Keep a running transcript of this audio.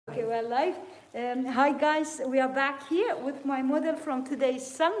Okay, we're live. Hi guys, we are back here with my model from today,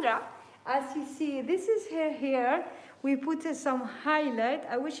 Sandra. As you see, this is her hair. We put some highlight.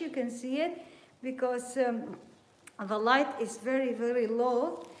 I wish you can see it because the light is very, very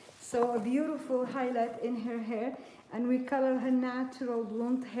low. So a beautiful highlight in her hair. And we color her natural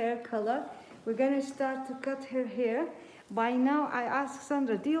blonde hair color. We're gonna start to cut her hair. By now, I asked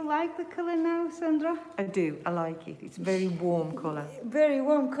Sandra, do you like the color now, Sandra? I do, I like it. It's a very warm color. Very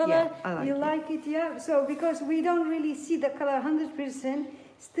warm color. Yeah, I like you it. like it, yeah? So, because we don't really see the color 100%,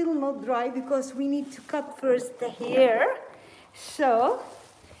 still not dry, because we need to cut first the hair. So,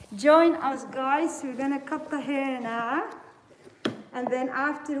 join us, guys. We're gonna cut the hair now. And then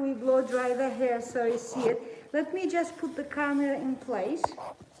after we blow dry the hair, so you see it. Let me just put the camera in place.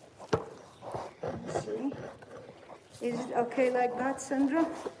 Let's see. Is it okay like that, Sandra?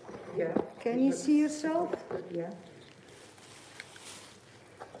 Yeah. Can you see yourself? Yeah.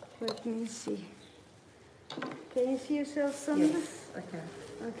 Let me see. Can you see yourself, Sandra? Yes, I can.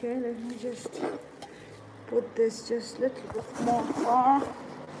 Okay, let me just put this just a little bit more far.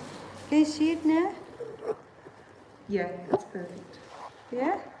 Can you see it now? Yeah, that's perfect.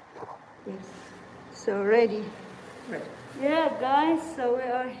 Yeah? Yes. So ready? Right. Yeah, guys, so we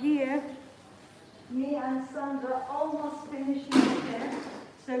are here. Me and Sandra almost finishing the hair.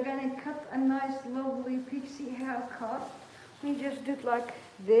 So we're gonna cut a nice, lovely pixie haircut. We just do it like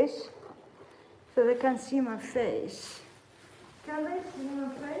this, so they can see my face. Can they see my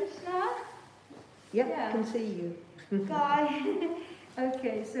face now? Yep, Yeah. I can see you. Bye.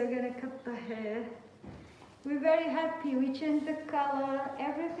 Okay, so we're gonna cut the hair. We're very happy. We changed the color.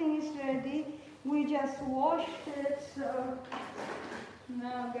 Everything is ready. We just washed it. So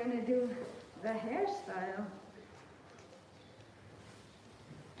now I'm gonna do the hairstyle.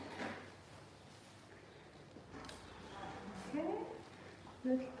 Okay,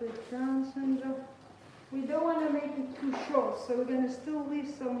 little bit down, Sandra. We don't want to make it too short, so we're gonna still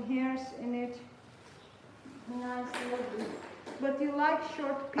leave some hairs in it. Nice, lovely. But you like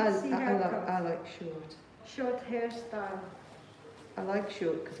short pixie haircut? I like short. Short hairstyle. I like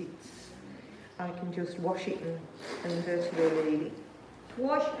short because I can just wash it and virtually leave it.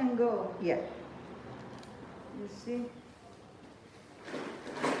 Wash and go. Yeah. You see?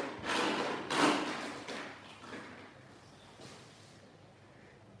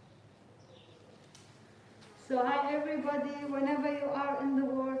 So hi everybody, whenever you are in the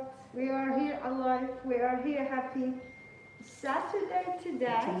world, we are here alive, we are here happy. Saturday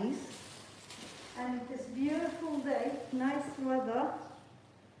today. It is. And it's beautiful day, nice weather.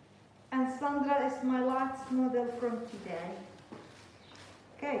 And Sandra is my last model from today.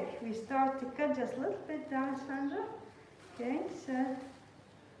 Okay, we start to cut just a little bit down, Sandra. Okay, so.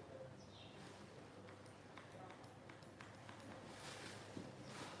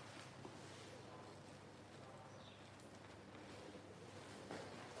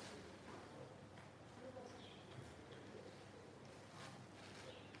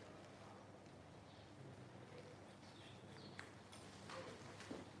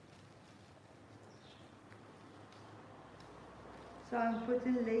 So I'm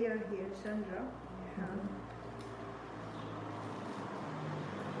putting layer here, Sandra. Yeah.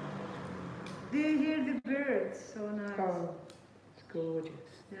 Do you hear the birds? So nice. Oh, it's gorgeous.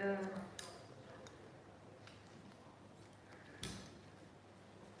 Yeah.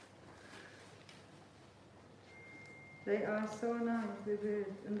 They are so nice, the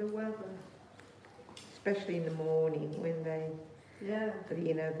birds, and the weather. Especially in the morning when they, Yeah.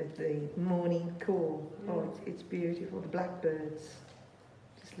 you know, the morning call. Yeah. Oh, it's beautiful. The blackbirds.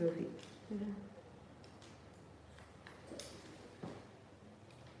 Just love it. Yeah.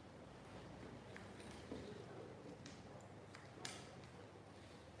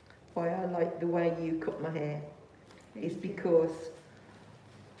 Why I like the way you cut my hair is because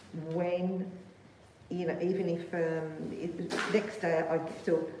when, you know, even if next day I get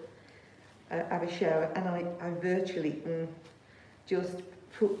up, have a shower, and I virtually just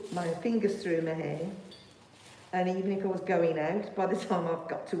put my fingers through my hair, and even if I was going out, by the time I've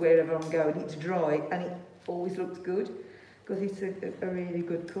got to wherever I'm going, it's dry, and it always looks good because it's a really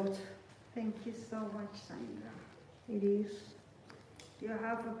good cut. Thank you so much, Sandra. It is. You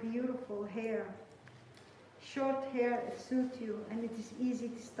have a beautiful hair. Short hair suits you, and it is easy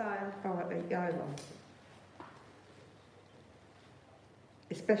to style. Oh, I like it.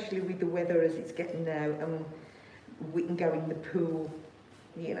 Especially with the weather as it's getting now, and we can go in the pool.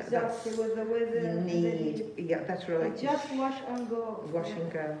 You know, Exactly, that's with the weather. you need. Yeah, that's right. Just wash and go. Wash Yeah.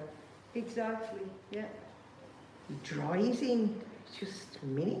 and go. Exactly, yeah. It dries in just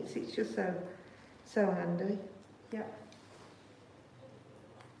minutes. It's just so handy. Yeah.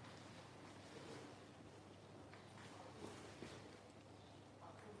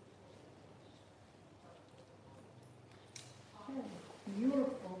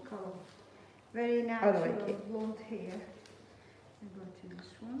 very natural like it. blonde hair. I go to this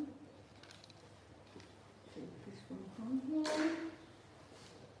one. Take this one from here.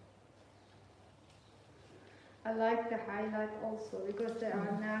 I like the highlight also because they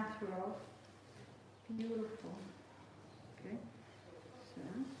are natural. Beautiful. Okay. So.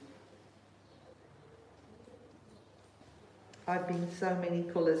 I've been so many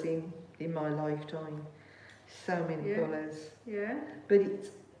colours in my lifetime. So many colours. Yeah. But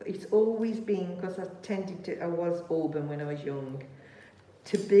it's always been, because I was auburn when I was young,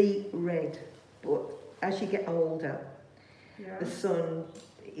 to be red. But as you get older, the sun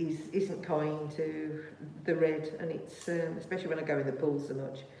isn't kind to the red, and it's especially when I go in the pool so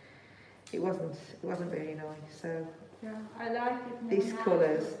much. It wasn't very nice. So yeah, I like it. This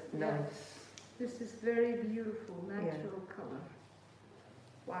colour's nice. This is very beautiful, natural colour.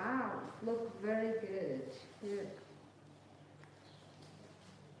 Wow, look very good. Yeah.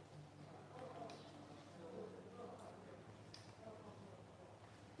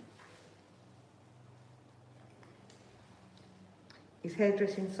 Is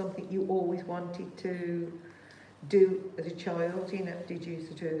hairdressing something you always wanted to do as a child? You know, did you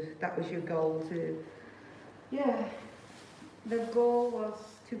sort of, that was your goal to? Yeah, the goal was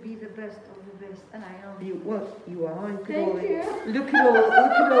to be the best of the best, and I know. You are. Thank you. Look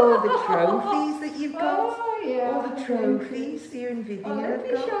at all the trophies that you've got. Oh yeah. All the trophies you and Vivian let me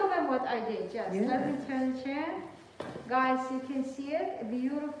have got. show them what I did. Just Yeah. let me turn the chair. Guys, you can see it. A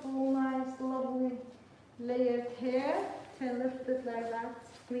beautiful, nice, lovely layered hair. Can lift it like that.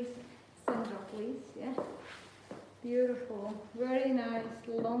 Please, Sandra, please. Yeah. Beautiful. Very nice,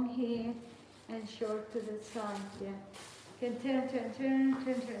 long hair and short to the side. Yeah. Can turn, so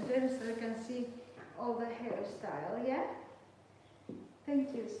you can see all the hairstyle. Yeah.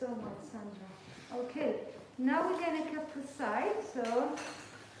 Thank you so much, Sandra. Okay. Now we're gonna cut the side. So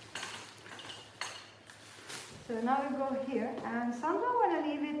now we go here, and Sandra wanna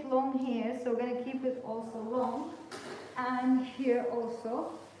leave it long here, so we're gonna keep it also long. And here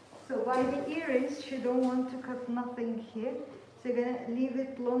also. So by the earrings, she don't want to cut nothing here. So you're gonna leave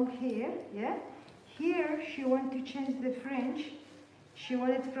it long here, yeah? Here, she want to change the fringe. She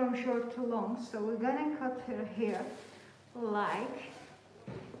want it from short to long. So we're gonna cut her hair like,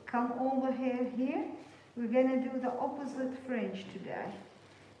 come over hair here. We're gonna do the opposite fringe today.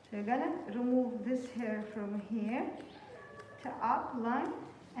 So you're gonna remove this hair from here to up line,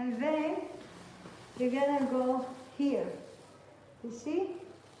 and then you're gonna go here, you see,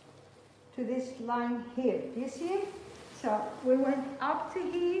 to this line here, you see? So we went up to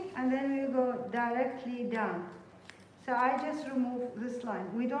here, and then we go directly down. So I just remove this line.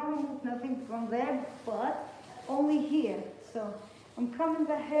 We don't remove nothing from there, but only here. So I'm coming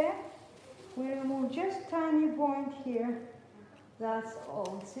the hair, we remove just tiny point here, that's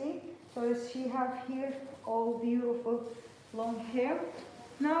all, see? So she have here all beautiful long hair.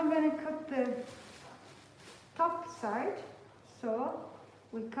 Now I'm gonna cut the top side. So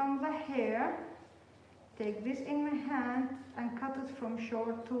we comb the hair, take this in my hand and cut it from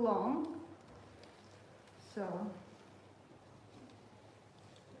short to long. So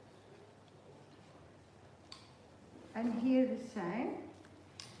and here the same.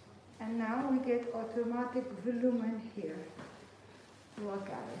 And now we get automatic volume here. Look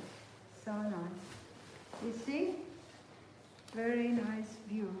at it, so nice. You see? Very nice,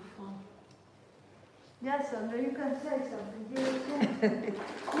 beautiful. Yes, Sandra, you can say something.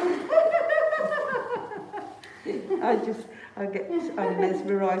 I'm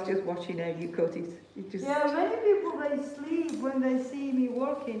mesmerised just watching how you cut it. Yeah, many people, they sleep when they see me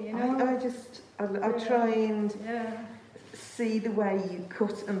working, you know. I try and see the way you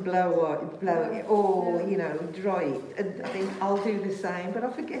cut and blow it, or you know, dry it, and I think I'll do the same, but I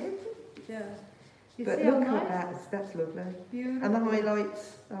forget. Yeah. But look at that, that's lovely. Beautiful. And the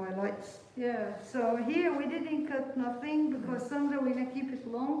highlights. Yeah, so here we didn't cut nothing because Sandra, we're gonna keep it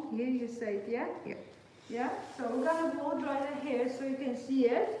long. Here you say it, yeah? Yeah. Yeah, so we're gonna blow dry the hair so you can see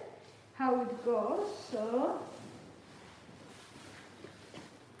it, how it goes. So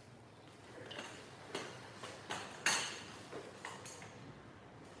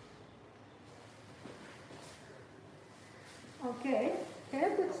okay, can I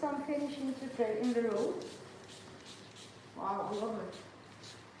put some finishing spray in the roll? Wow, I love it.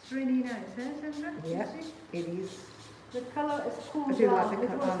 It's really nice, huh, Sandra? Yeah, it is. The color is cooled I do down. like the It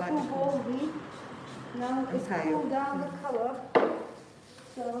colour. was I like too the colour. goldy. Now it's pale. cooled down the color.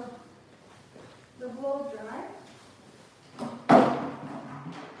 So the blow dry.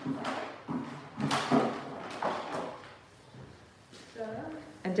 So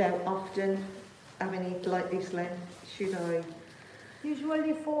And how often, having it like this length, should I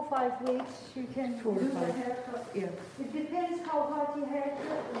Usually 4 or 5 weeks you can 4 or do the 5. haircut. Yeah. It depends how hard your hair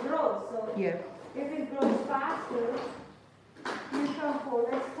grows. So Yeah. if it grows faster, you can for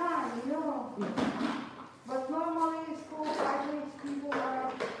less time, you know. Yeah. But normally it's 4 or 5 weeks people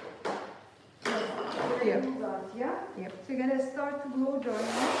are they Yeah. do that, yeah? Yep. So you're gonna start to blow dry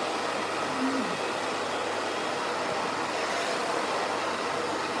now.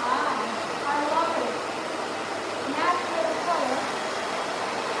 I love it. Natural color.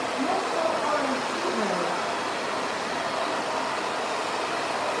 Not so orange.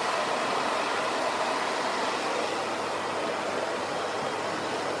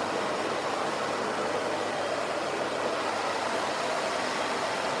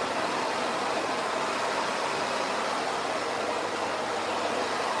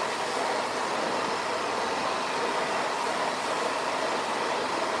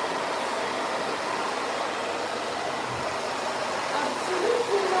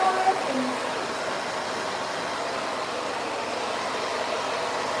 Absolutely love it.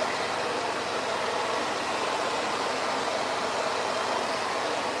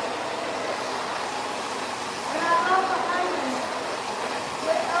 And I love the highlights.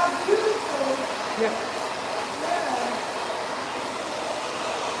 They are beautiful. Yep. Yeah.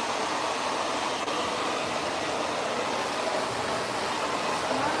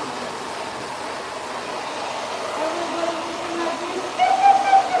 Everybody looking like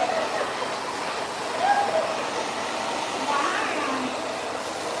this. Wow.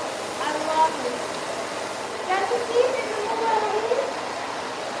 I love it. Can you see it in the mobile?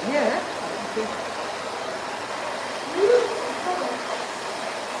 Yeah. Beautiful color.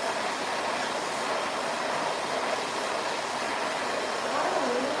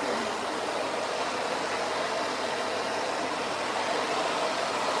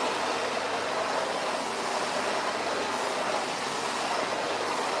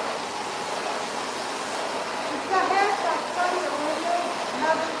 It's the haircut color when you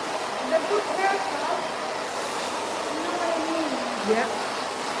have the good haircut. You know what I mean? Yeah.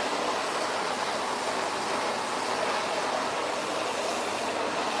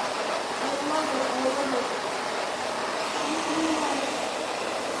 I love it. I love it.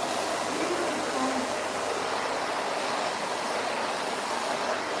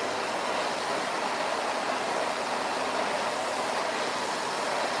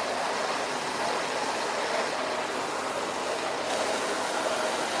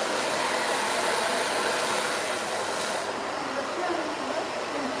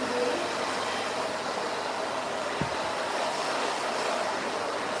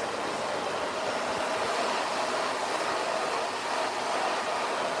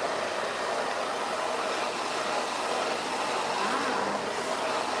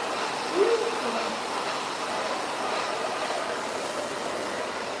 Beautiful.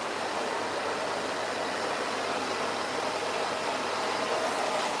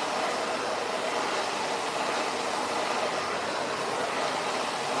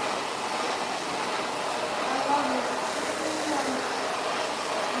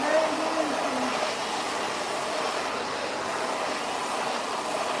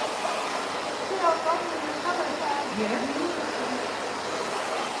 Yeah.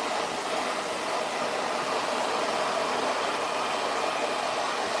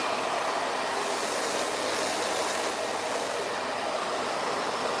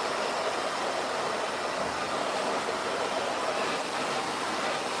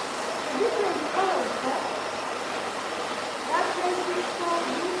 Different colors, huh? That makes it so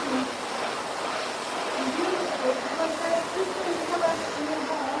beautiful because there's different colors in your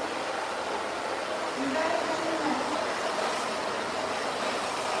hair. And that's very nice.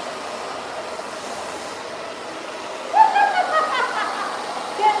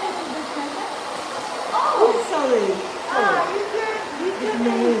 Get into the center. Oh, sorry. Ah, you It's can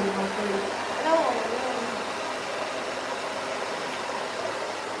annoying, my face. No,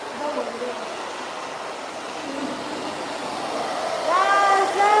 Guys,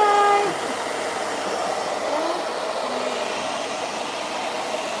 guys!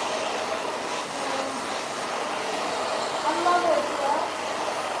 I love it, yeah?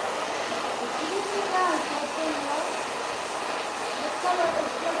 It's really nice, I think, yeah? The color is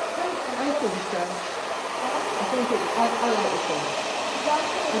just perfect. I think so. I think it. I like this one. That's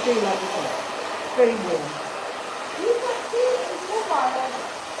I it. do like this one. Very warm. You can see it in mobile.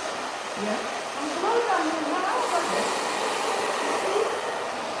 Yeah. I'm close on you now, but you see?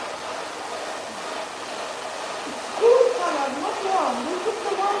 It's cool color, not warm. We took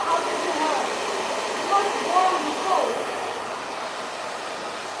the warm out of the hair. Not warm and cold.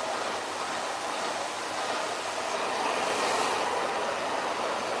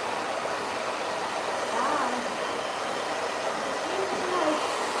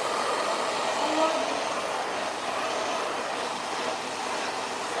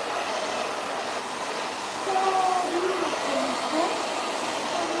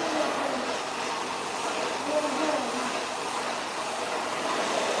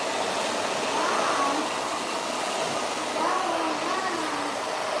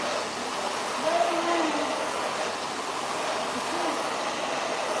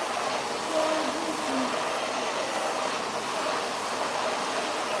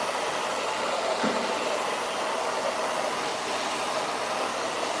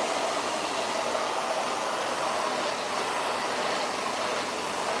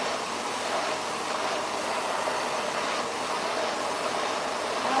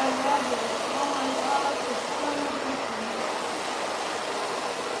 fabulous. Oh my God, it's so different.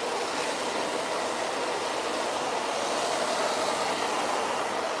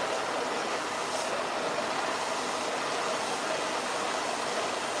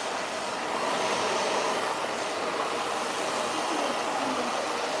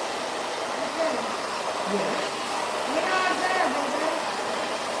 Yeah. We are there, baby.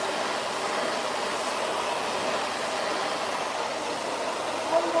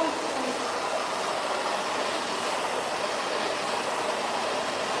 Almost there.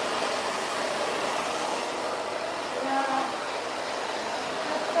 Yeah.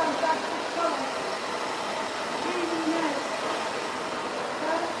 That's fantastic color. Really nice.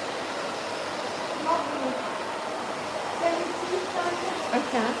 Huh? Lovely. Can you see something?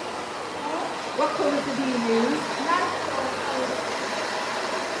 Okay. Huh? What colours have you used? Natural color.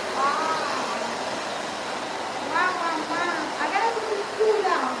 Wow. Wow, wow, wow. I gotta cool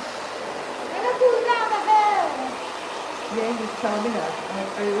down. I gotta cool down the hair. Yeah, you told me that.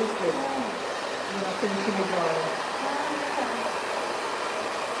 I always do. Yeah. When I finish my drying.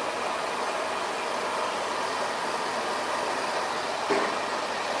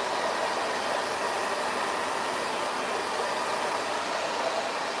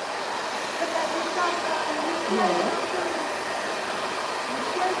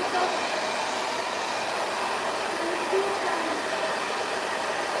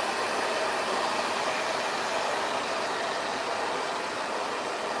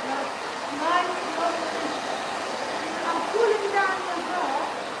 I'm cooling down the hair.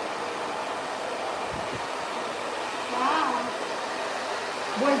 Wow.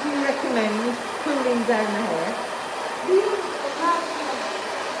 What do you recommend cooling down the hair? Beautiful, natural.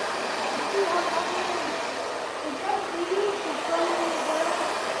 See how amazing. It's just beautiful, so many girls.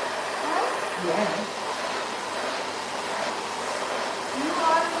 Huh? Yeah. You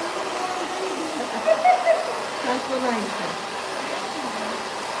are a little baby. Transformation.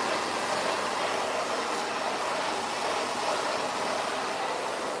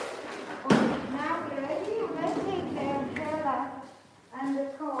 Okay, now we're ready. Let's take the hair wrap and the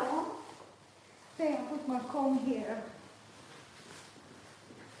comb. Okay, I'll put my comb here.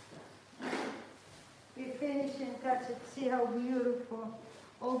 We finish and touch it. See how beautiful.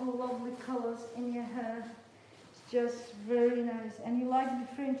 All the lovely colors in your hair. It's just very nice. And you like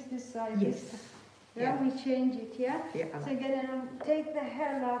the fringe this side? Yes. Yeah, Yeah. we change it, yeah? Yeah, I So like you're gonna take the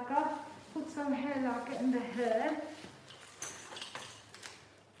hair lock off, put some hair lock in the hair.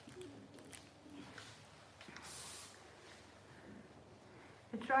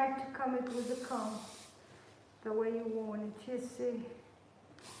 I tried to comb it with the comb, the way you want it, you see.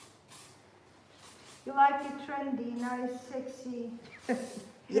 You like it trendy, nice, sexy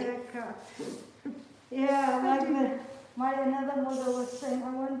haircut. Yeah, like another model was saying, I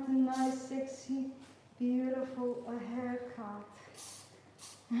want a nice, sexy, beautiful haircut.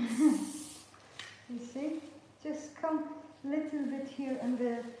 You see? Just come a little bit here and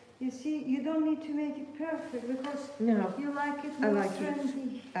there. You see, you don't need to make it perfect because No, you like it I more like it.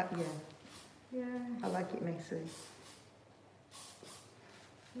 trendy. Yeah, Yeah. I like it messy.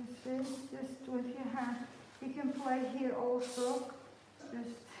 You see, just with your hand. You can play here also.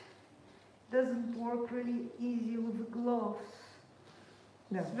 Just doesn't work really easy with gloves.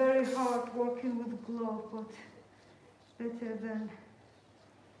 No. It's very hard working with gloves, but better than,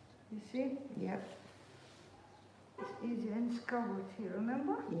 you see? Yeah. It's easy and it's covered here,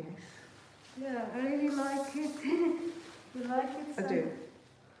 remember? Yes. Yeah, I really like it. You like it? I do.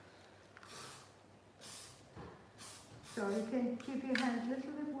 So you can keep your hands a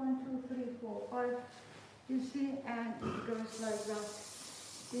little bit, 1, 2, 3, 4, 5. You see, and it goes like that.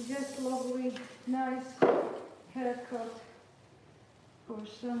 It's just lovely, nice haircut for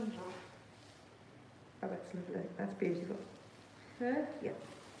Sandra. Oh, that's lovely. That's beautiful. Okay? Yeah.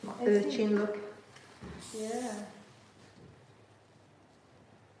 My It's urchin look. Yeah.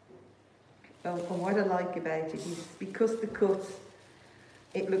 Oh, and what I like about it is because the cut,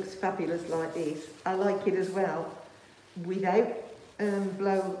 it looks fabulous like this. I like it as well without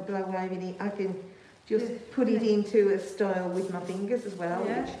blow waving it. I can just put it into a style with my fingers as well,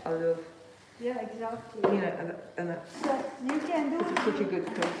 Yeah. which I love. Yeah, exactly. You know, and that's So you can do such a it. good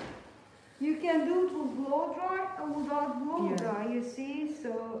cut. You can do it with blow dry or without blow Yeah. dry. You see,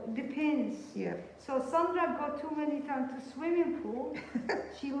 so it depends. Yeah. So Sandra got too many times to swimming pool.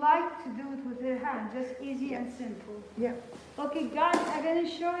 She liked to do it with her hand, just easy and simple. Yeah. Okay, guys, I'm gonna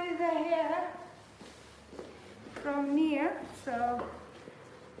show you the hair from near. So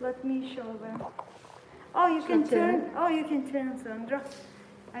let me show them. Oh, you can turn. Oh, you can turn, Sandra.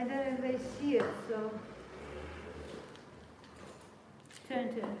 I don't know if they see it, so Turn,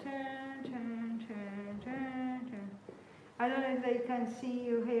 turn, turn, turn, turn, turn, turn. I don't know if they can see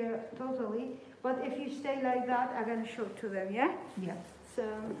your hair totally, but if you stay like that, I'm going to show it to them, yeah? Yeah. So,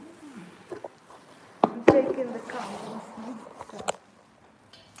 I'm taking the count.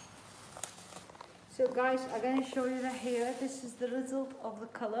 So guys, I'm going to show you the hair. This is the result of the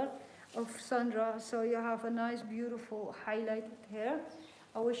color of Sandra. So you have a nice, beautiful highlighted hair.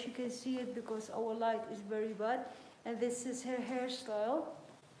 I wish you can see it because our light is very bad. And this is her hairstyle.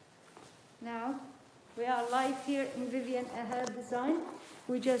 Now, we are live here in Vivian Hair Design.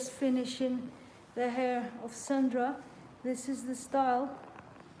 We're just finishing the hair of Sandra. This is the style.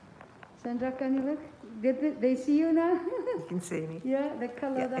 Sandra, can you look? Did they see you now? You can see me. Yeah, the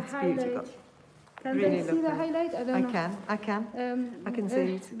color, Yeah, the it's highlight. beautiful. Can Really they see the lovely. highlight? I don't know. I can. I can see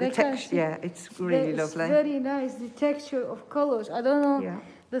it. The they can texture, see- yeah, it's really It's lovely. very nice, the texture of colors. I don't know, Yeah.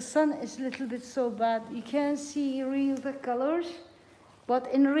 the sun is a little bit so bad. You can't see real the colors, but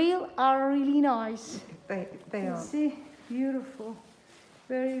in real are really nice. They You are. see, beautiful.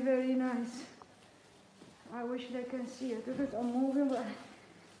 Very, very nice. I wish they can see it because I'm moving, but...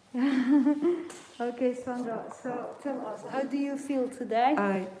 Okay, Sandra, so tell us, how do you feel today?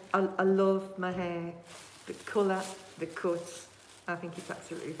 I love my hair, the colour, the cuts. I think it's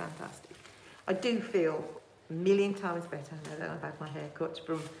absolutely fantastic. I do feel a million times better now that I've had my hair cut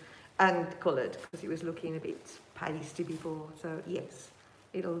from and coloured because it was looking a bit pasty before. So yes,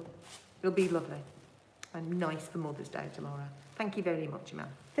 it'll be lovely and nice for Mother's Day tomorrow. Thank you very much, Amal.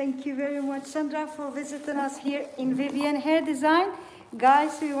 Thank you very much, Sandra, for visiting us here in Vivian Hair Design.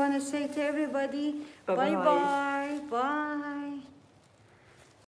 Guys, we want to say to everybody, Bye-bye. bye-bye. Bye.